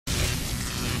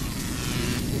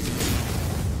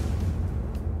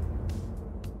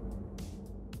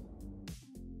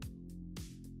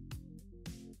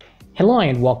Hello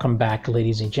and welcome back,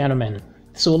 ladies and gentlemen.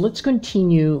 So let's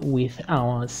continue with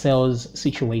our cells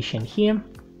situation here,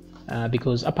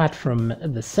 because apart from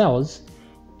the cells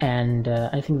and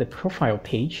I think the profile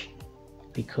page,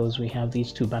 because we have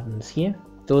these two buttons here,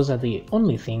 those are the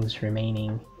only things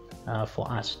remaining for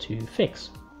us to fix.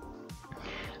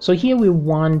 So here we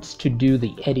want to do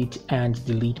the edit and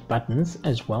delete buttons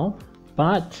as well,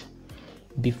 but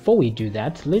before we do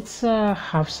that, let's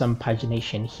have some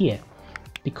pagination here,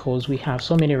 because we have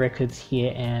so many records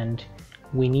here and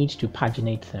we need to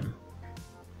paginate them.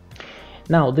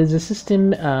 Now there's a system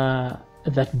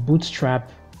that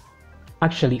Bootstrap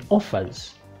actually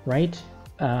offers, right?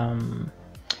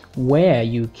 Where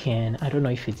you can, I don't know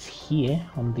if it's here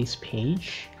on this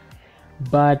page,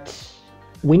 but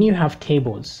when you have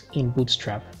tables in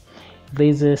Bootstrap,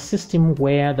 there's a system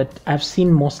where that I've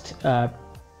seen most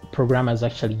programmers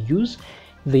actually use,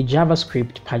 the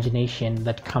JavaScript pagination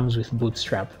that comes with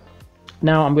Bootstrap.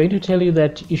 Now I'm going to tell you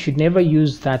that you should never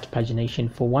use that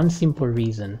pagination for one simple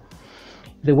reason.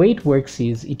 The way it works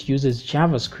is it uses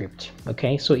JavaScript,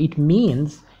 okay? So it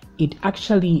means it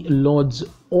actually loads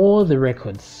all the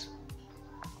records.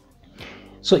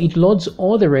 So it loads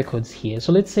all the records here.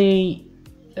 So let's say,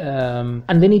 and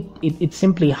then it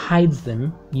simply hides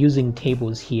them using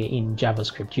tables here in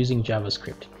JavaScript, using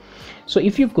JavaScript. So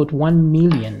if you've got 1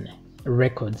 million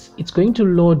records, it's going to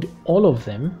load all of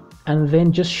them and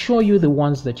then just show you the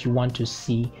ones that you want to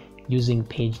see using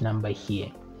page number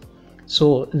here.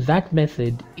 So that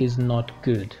method is not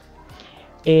good.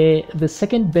 The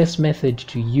second best method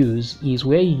to use is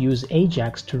where you use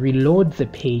Ajax to reload the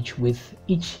page with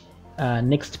each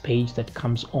next page that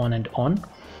comes on and on.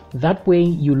 That way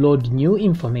you load new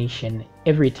information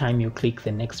every time you click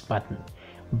the next button.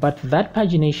 But that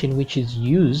pagination which is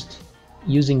used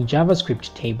using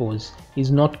JavaScript tables is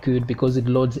not good, because it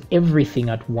loads everything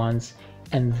at once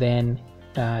and then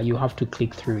you have to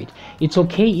click through it. It's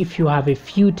okay if you have a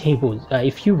few tables, a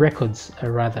few records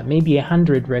rather, maybe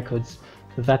 100 records,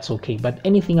 that's okay. But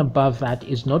anything above that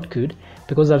is not good,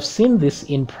 because I've seen this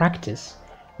in practice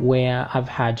where I've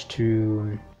had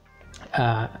to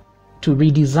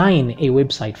redesign a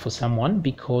website for someone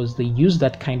because they used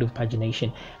that kind of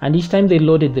pagination, and each time they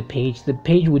loaded the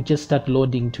page would just start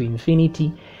loading to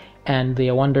infinity, and they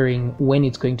are wondering when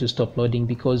it's going to stop loading,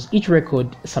 because each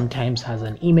record sometimes has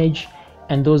an image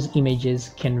and those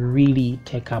images can really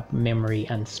take up memory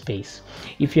and space.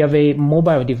 If you have a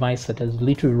mobile device that has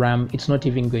little RAM, it's not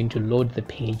even going to load the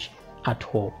page at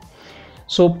all.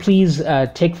 So please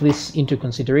take this into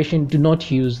consideration. Do not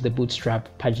use the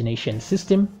Bootstrap pagination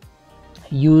system.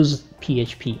 Use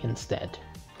PHP instead.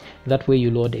 That way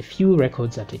you load a few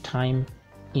records at a time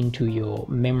into your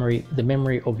memory, the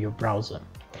memory of your browser.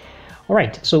 All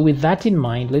right, so with that in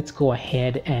mind, let's go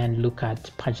ahead and look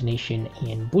at pagination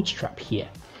in Bootstrap here.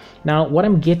 Now what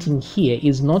I'm getting here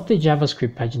is not the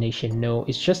JavaScript pagination, no,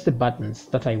 it's just the buttons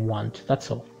that I want,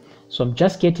 that's all. So I'm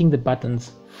just getting the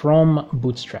buttons from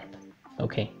Bootstrap.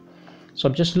 Okay, so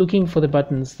I'm just looking for the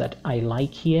buttons that I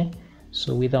like here.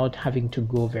 So without having to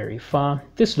go very far,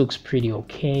 this looks pretty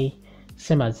okay.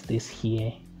 Same as this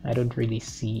here. I don't really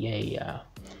see a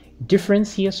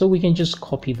difference here, so we can just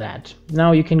copy that.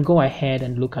 Now you can go ahead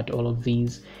and look at all of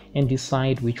these and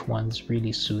decide which ones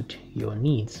really suit your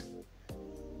needs.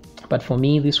 But for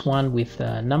me, this one with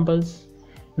numbers,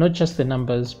 not just the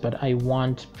numbers, but I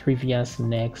want previous,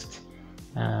 next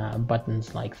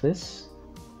buttons like this.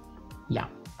 Yeah.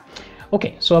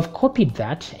 Okay, so I've copied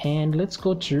that, and let's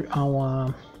go to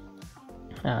our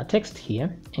text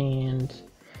here, and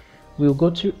we'll go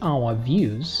to our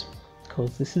views,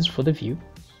 because this is for the view.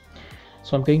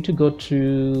 So I'm going to go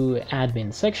to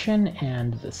admin section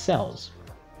and the cells.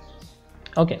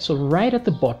 Okay, so right at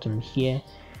the bottom here,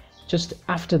 just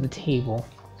after the table,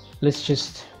 let's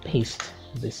just paste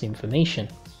this information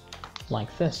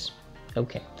like this.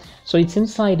 Okay, so it's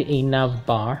inside a nav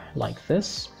bar like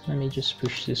this. Let me just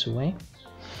push this away.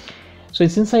 So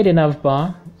it's inside a nav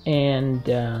bar, and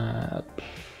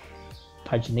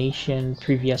pagination,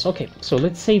 previous. Okay, so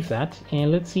let's save that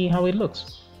and let's see how it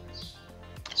looks.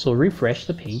 So refresh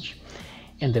the page,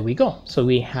 and there we go. So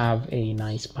we have a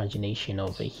nice pagination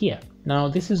over here. Now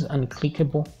this is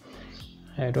unclickable.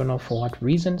 I don't know for what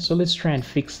reason, so let's try and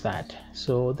fix that.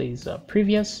 So there's a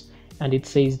previous, and it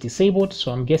says disabled,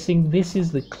 so I'm guessing this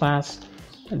is the class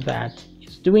that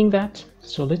is doing that.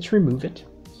 So let's remove it,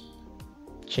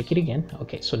 check it again.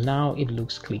 Okay, so now it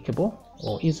looks clickable,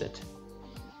 or is it?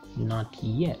 Not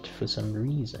yet for some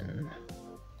reason.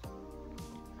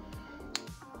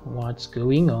 What's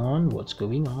going on? What's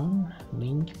going on?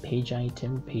 Link, page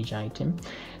item, page item.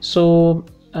 So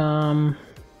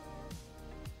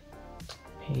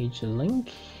page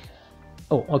link.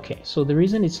 Oh, okay, so the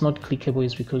reason it's not clickable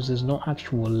is because there's no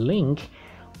actual link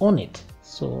on it.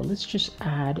 So let's just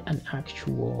add an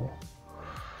actual,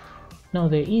 no,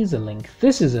 there is a link.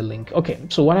 This is a link. Okay,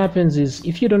 so what happens is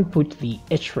if you don't put the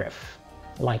href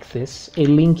like this, a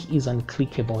link is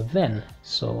unclickable then.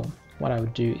 So what I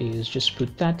would do is just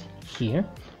put that here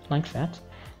like that.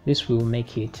 This will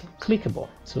make it clickable.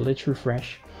 So let's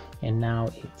refresh, and now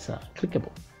it's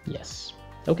clickable. Yes.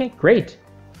 Okay, great.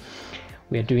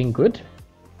 We are doing good.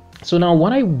 So now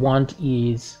what I want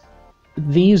is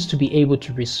these to be able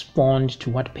to respond to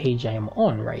what page I am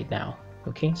on right now.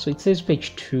 Okay, so it says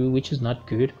page 2, which is not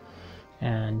good,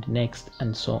 and next,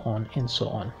 and so on and so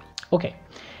on. Okay,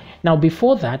 now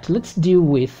before that, let's deal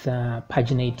with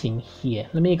paginating here.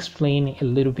 Let me explain a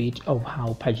little bit of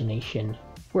how pagination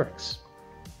works.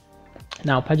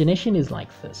 Now pagination is like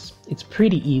this. It's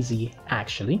pretty easy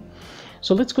actually.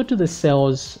 So let's go to the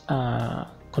sales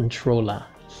controller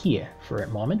here for a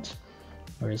moment.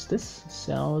 Where is this?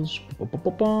 Sales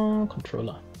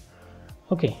controller.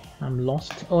 Okay, I'm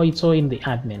lost. Oh, it's all in the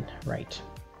admin, right?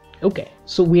 Okay,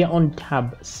 so we are on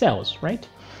tab sales, right?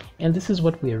 And this is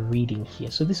what we are reading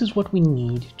here. So this is what we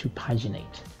need to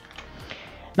paginate.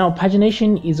 Now,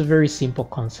 pagination is a very simple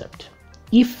concept.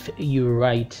 If you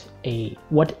write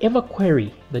whatever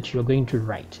query that you're going to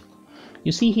write,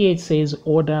 you see here it says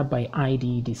order by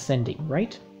ID descending,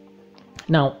 right?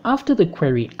 Now, after the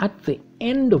query, at the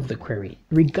end of the query,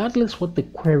 regardless what the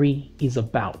query is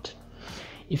about,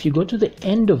 if you go to the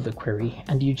end of the query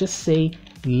and you just say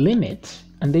limit,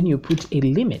 and then you put a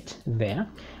limit there,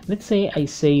 let's say I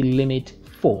say limit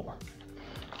 4.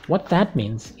 What that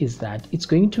means is that it's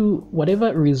going to,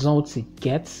 whatever results it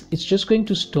gets, it's just going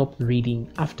to stop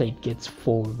reading after it gets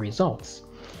 4 results.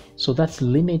 So that's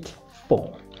limit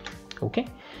 4. Okay,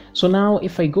 so now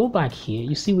if I go back here,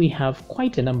 you see we have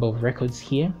quite a number of records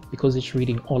here because it's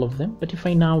reading all of them. But if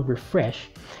I now refresh,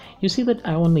 you see that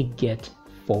I only get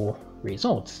 4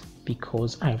 results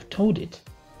because I've told it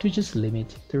to just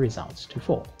limit the results to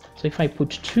 4. So if I put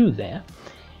 2 there,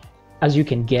 as you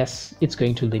can guess, it's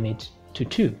going to limit to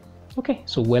 2. Okay,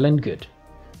 so well and good.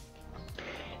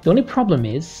 The only problem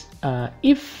is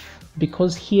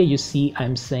because here you see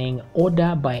I'm saying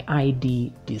order by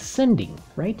ID descending,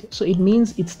 right? So it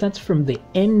means it starts from the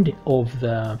end of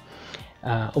the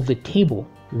table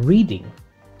reading.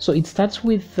 So it starts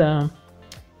with the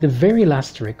very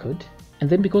last record, and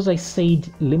then because I said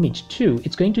limit 2,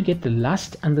 it's going to get the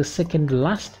last and the second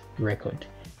last record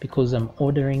because I'm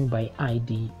ordering by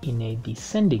ID in a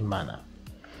descending manner.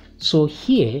 So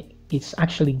here it's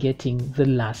actually getting the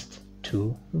last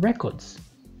 2 records,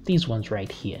 these ones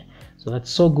right here. So that's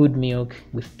So Good Milk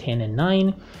with 10 and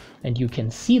 9, and you can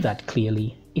see that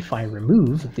clearly if I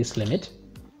remove this limit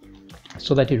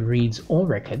so that it reads all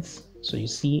records. So you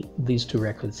see these 2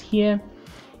 records here,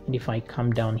 and if I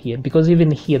come down here, because even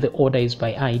here the order is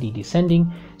by ID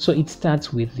descending, so it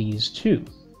starts with these 2.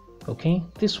 Okay,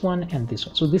 this one and this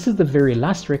one. So this is the very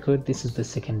last record, this is the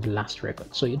second last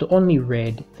record. So it only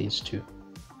read these 2.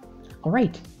 All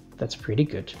right, that's pretty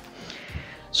good.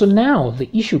 So now the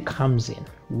issue comes in.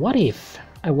 What if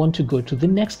I want to go to the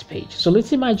next page? So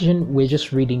let's imagine we're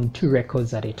just reading 2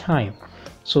 records at a time.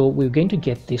 So we're going to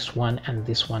get this one and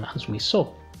this one as we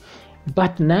saw.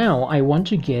 But now I want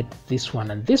to get this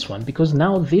one and this one because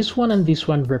now this one and this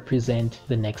one represent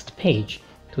the next page.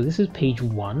 So this is page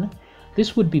 1,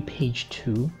 this would be page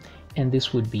 2, and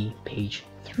this would be page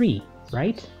 3,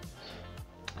 right?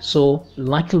 So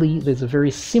luckily there's a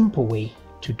very simple way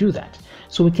to do that.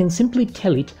 So we can simply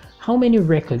tell it how many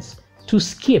records to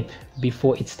skip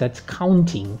before it starts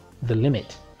counting the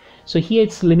limit. So here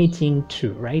it's limiting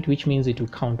 2, right? Which means it will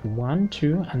count 1,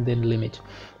 2, and then limit.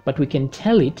 But we can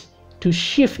tell it to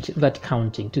shift that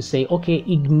counting to say, okay,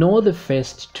 ignore the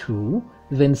first 2,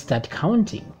 then start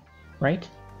counting, right?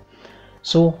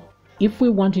 So if we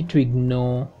wanted to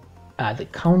ignore the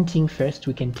counting first,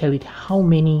 we can tell it how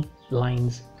many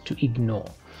lines to ignore.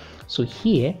 So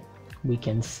here we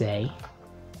can say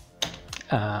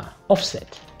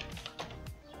offset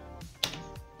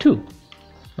 2,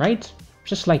 right?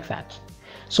 Just like that.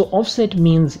 So offset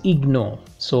means ignore.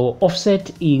 So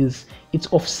offset is, it's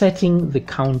offsetting the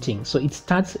counting. So it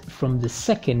starts from the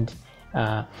second.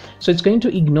 So it's going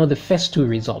to ignore the first 2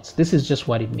 results. This is just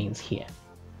what it means here.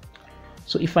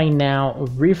 So if I now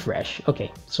refresh,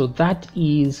 okay, so that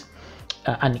is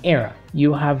an error.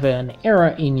 You have an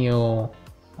error in your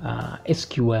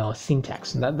SQL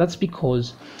syntax. That's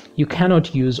because you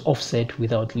cannot use offset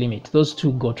without limit. Those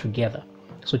 2 go together.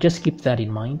 So just keep that in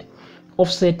mind.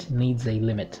 Offset needs a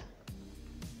limit.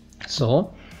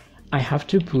 So I have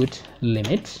to put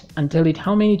limit and tell it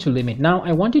how many to limit. Now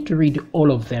I want it to read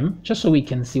all of them just so we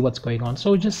can see what's going on.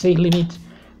 So just say limit,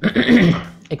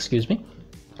 excuse me.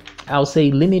 I'll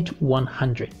say limit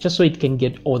 100 just so it can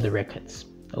get all the records.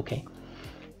 Okay.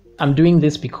 I'm doing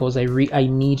this because I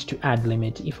need to add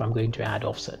limit if I'm going to add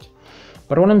offset.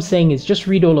 But what I'm saying is just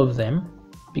read all of them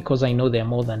because I know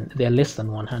they're less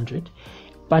than 100,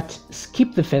 but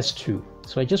skip the first two.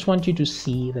 So I just want you to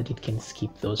see that it can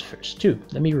skip those first two.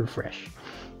 Let me refresh.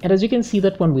 And as you can see,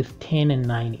 that one with 10 and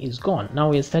 9 is gone. Now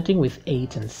we're starting with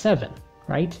 8 and 7,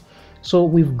 right? So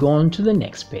we've gone to the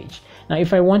next page. Now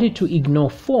if I wanted to ignore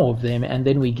 4 of them and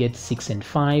then we get 6 and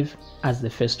 5 as the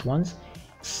first ones,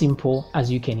 simple as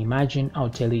you can imagine, I'll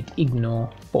tell it ignore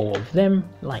 4 of them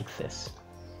like this.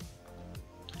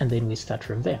 And then we start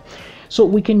from there. So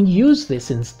we can use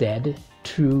this instead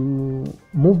to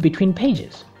move between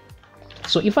pages.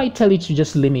 So if I tell it to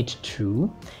just limit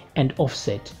 2 and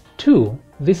offset 2,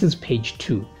 this is page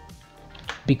 2.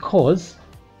 Because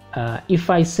if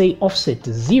I say offset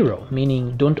 0,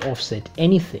 meaning don't offset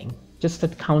anything, just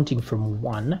start counting from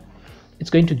 1, it's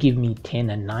going to give me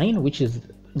 10 and 9, which is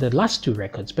the last 2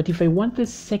 records. But if I want the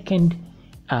second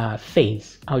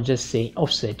phase, I'll just say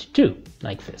offset 2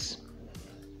 like this.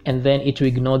 And then it will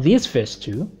ignore these first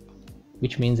 2,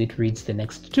 which means it reads the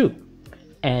next 2.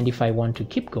 And if I want to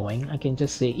keep going, I can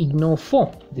just say ignore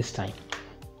 4 this time.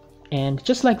 And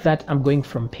just like that, I'm going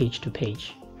from page to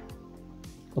page.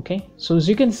 Okay, so as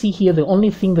you can see here, the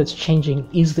only thing that's changing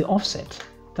is the offset.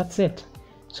 That's it.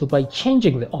 So by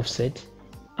changing the offset,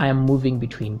 I am moving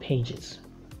between pages.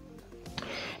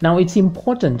 Now it's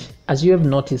important, as you have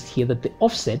noticed here, that the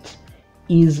offset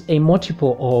is a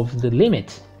multiple of the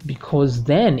limit, because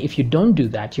then if you don't do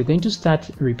that, you're going to start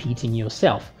repeating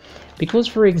yourself. Because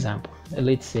for example,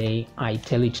 let's say I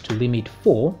tell it to limit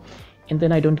 4 and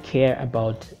then I don't care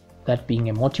about that being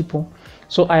a multiple.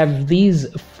 So I have these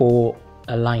 4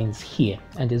 lines here,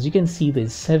 and as you can see,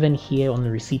 there's 7 here on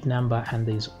the receipt number and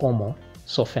there's OMO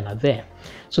softener there.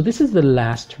 So this is the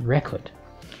last record.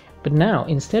 But now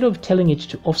instead of telling it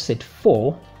to offset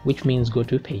 4, which means go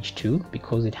to page 2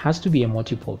 because it has to be a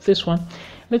multiple of this one,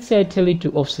 let's say I tell it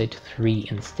to offset 3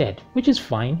 instead, which is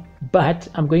fine, but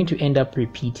I'm going to end up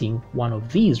repeating one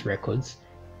of these records.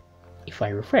 If I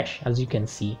refresh, as you can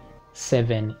see,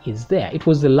 7 is there. It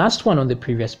was the last one on the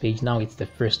previous page, now it's the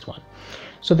first one.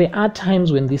 So there are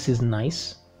times when this is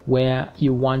nice, where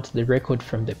you want the record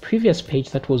from the previous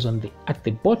page that was at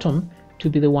the bottom to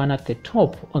be the one at the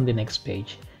top on the next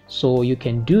page. So you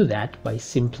can do that by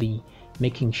simply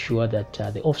making sure that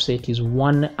the offset is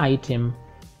one item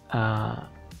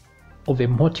of a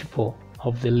multiple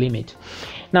of the limit.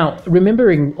 Now,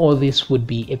 remembering all this would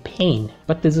be a pain,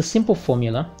 but there's a simple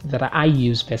formula that I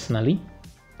use personally,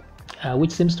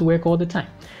 which seems to work all the time.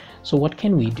 So what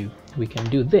can we do? We can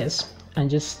do this and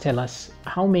just tell us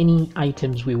how many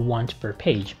items we want per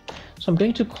page. So I'm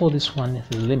going to call this one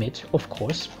limit, of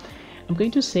course. I'm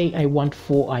going to say I want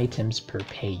 4 items per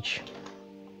page,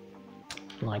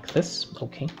 like this.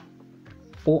 Okay,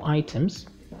 4 items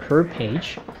per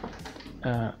page.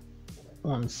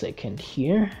 1 second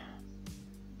here.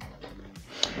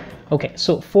 Okay,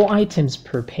 so 4 items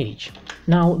per page.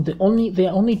 Now there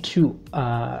are only 2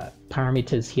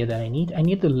 parameters here that I need. I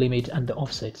need the limit and the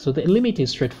offset. So the limit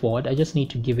is straightforward, I just need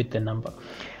to give it the number.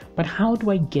 But how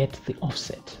do I get the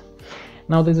offset?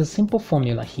 Now there's a simple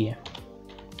formula here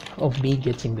of me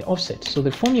getting the offset. So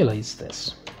the formula is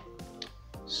this.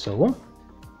 So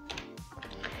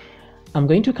I'm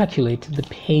going to calculate the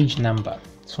page number.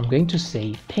 So I'm going to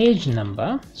say page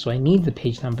number. So I need the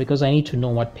page number because I need to know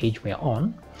what page we're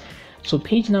on. So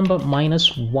page number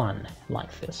minus 1,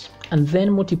 like this, and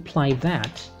then multiply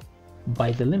that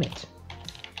by the limit.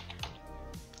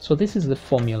 So this is the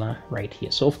formula right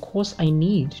here. So of course I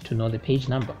need to know the page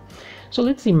number. So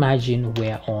let's imagine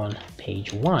we're on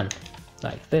page 1,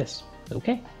 like this.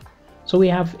 Okay, so we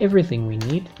have everything we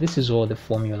need. This is all the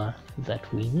formula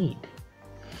that we need.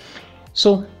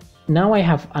 So now I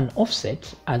have an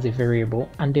offset as a variable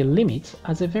and a limit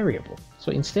as a variable.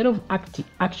 So instead of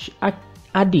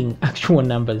adding actual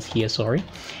numbers here,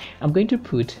 I'm going to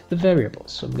put the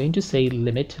variables. So I'm going to say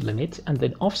limit, and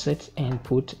then offset, and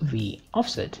put the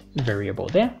offset variable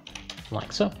there,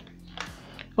 like so.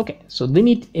 Okay, so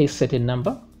limit a certain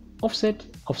number, offset,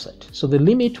 offset. So the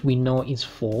limit we know is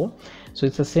 4. So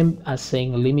it's the same as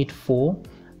saying limit 4,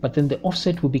 but then the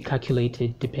offset will be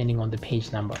calculated depending on the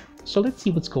page number. So let's see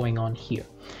what's going on here.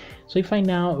 So if I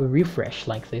now refresh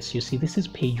like this, you see this is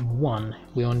page 1.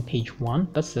 We're on page 1.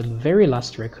 That's the very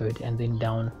last record, and then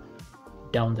down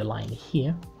the line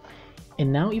here.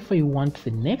 And now if I want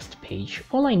the next page,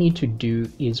 all I need to do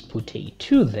is put a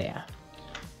 2 there.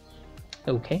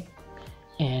 Okay,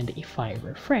 and if I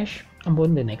refresh, I'm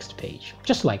on the next page,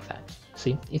 just like that.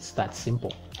 See, it's that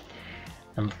simple.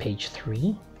 Page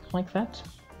 3, like that,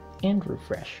 and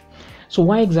refresh. So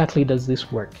why exactly does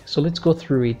this work? So let's go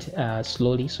through it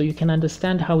slowly so you can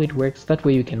understand how it works. That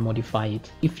way you can modify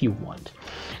it if you want.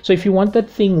 So if you want that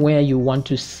thing where you want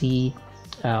to see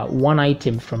one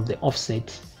item from the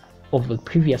offset of the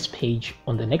previous page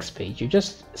on the next page, you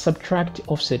just subtract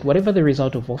offset, whatever the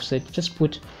result of offset, just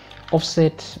put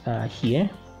offset here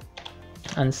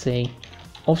and say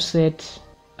offset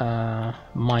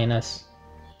minus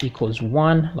equals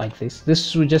 1, like this.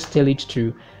 This will just tell it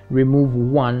to remove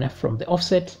 1 from the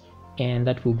offset, and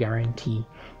that will guarantee.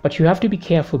 But you have to be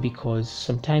careful because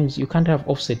sometimes you can't have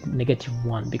offset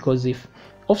 -1, because if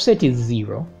offset is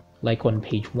 0, like on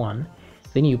page 1,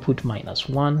 then you put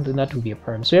 -1, then that will be a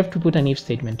problem. So you have to put an if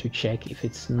statement to check. If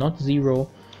it's not 0,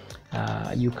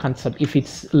 you can't if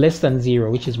it's less than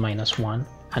 0, which is -1,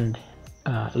 and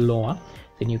lower,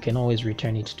 then you can always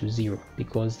return it to 0,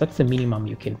 because that's the minimum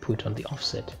you can put on the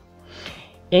offset.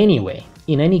 Anyway,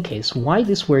 in any case, why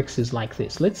this works is like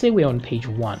this. Let's say we're on page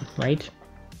 1, right?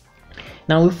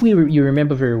 Now, if you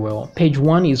remember very well, page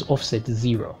 1 is offset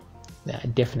 0,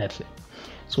 definitely.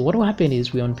 So what will happen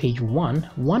is we're on page 1,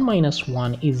 1 minus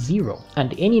 1 is 0,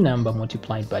 and any number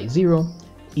multiplied by 0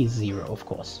 is 0, of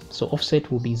course. So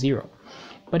offset will be 0.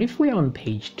 But if we're on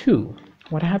page 2,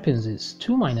 what happens is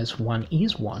 2 minus 1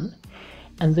 is 1,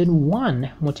 and then 1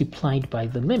 multiplied by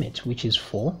the limit, which is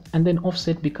 4, and then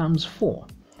offset becomes 4.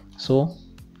 So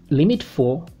limit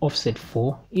 4, offset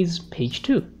 4 is page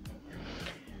 2.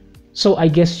 So I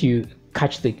guess you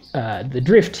catch the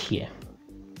drift here.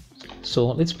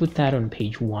 So let's put that on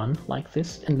page 1 like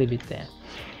this and leave it there.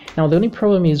 Now the only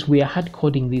problem is we are hard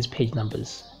coding these page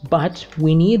numbers, but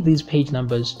we need these page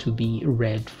numbers to be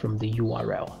read from the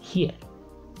URL here,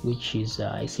 which is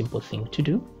a simple thing to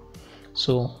do.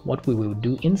 So what we will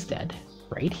do instead,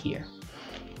 right here,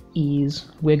 is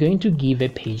we're going to give a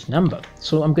page number.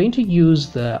 So I'm going to use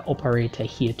the operator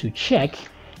here to check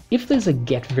if there's a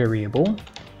get variable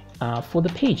for the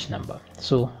page number.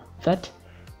 So that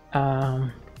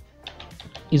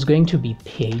is going to be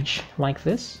page like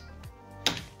this,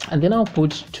 and then I'll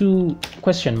put 2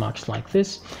 question marks like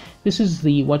this. This is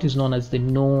the what is known as the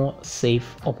no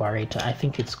safe operator. I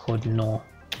think it's called no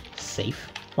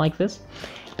safe, like this,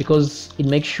 because it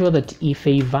makes sure that if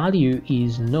a value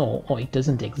is no or it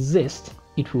doesn't exist,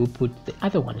 it will put the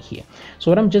other one here.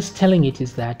 So what I'm just telling it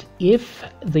is that if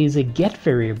there's a get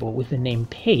variable with the name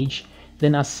page,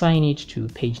 then assign it to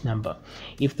page number.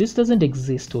 If this doesn't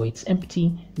exist or it's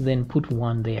empty, then put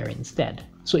 1 there instead.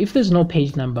 So if there's no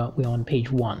page number, we're on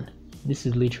page 1. This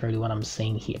is literally what I'm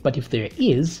saying here. But if there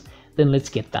is, then let's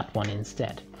get that one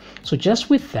instead. So just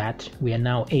with that, we are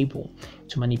now able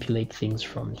to manipulate things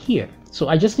from here. So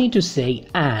I just need to say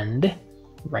and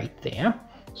right there.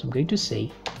 So I'm going to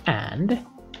say and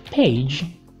page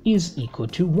is equal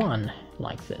to 1,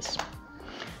 like this.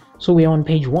 So we are on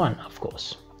page 1, of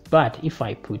course. But if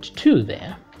I put 2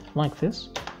 there, like this,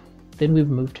 then we've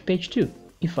moved to page 2.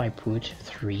 If I put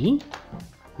 3,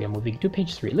 we are moving to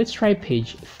page 3. Let's try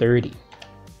page 30.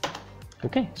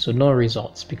 Okay, so no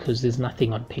results because there's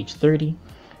nothing on page 30.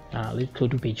 Let's go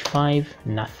to page 5,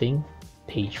 nothing.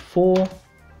 Page 4,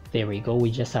 there we go, we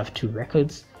just have 2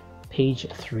 records. Page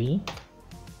 3,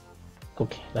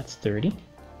 okay, that's 30.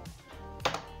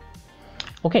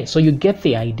 Okay, so you get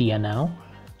the idea now.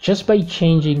 Just by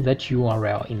changing that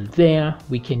URL in there,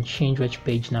 we can change which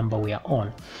page number we are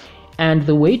on. And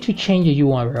the way to change a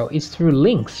URL is through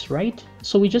links, right?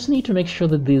 So we just need to make sure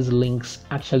that these links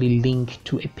actually link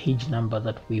to a page number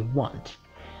that we want.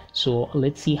 So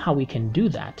let's see how we can do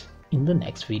that in the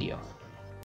next video.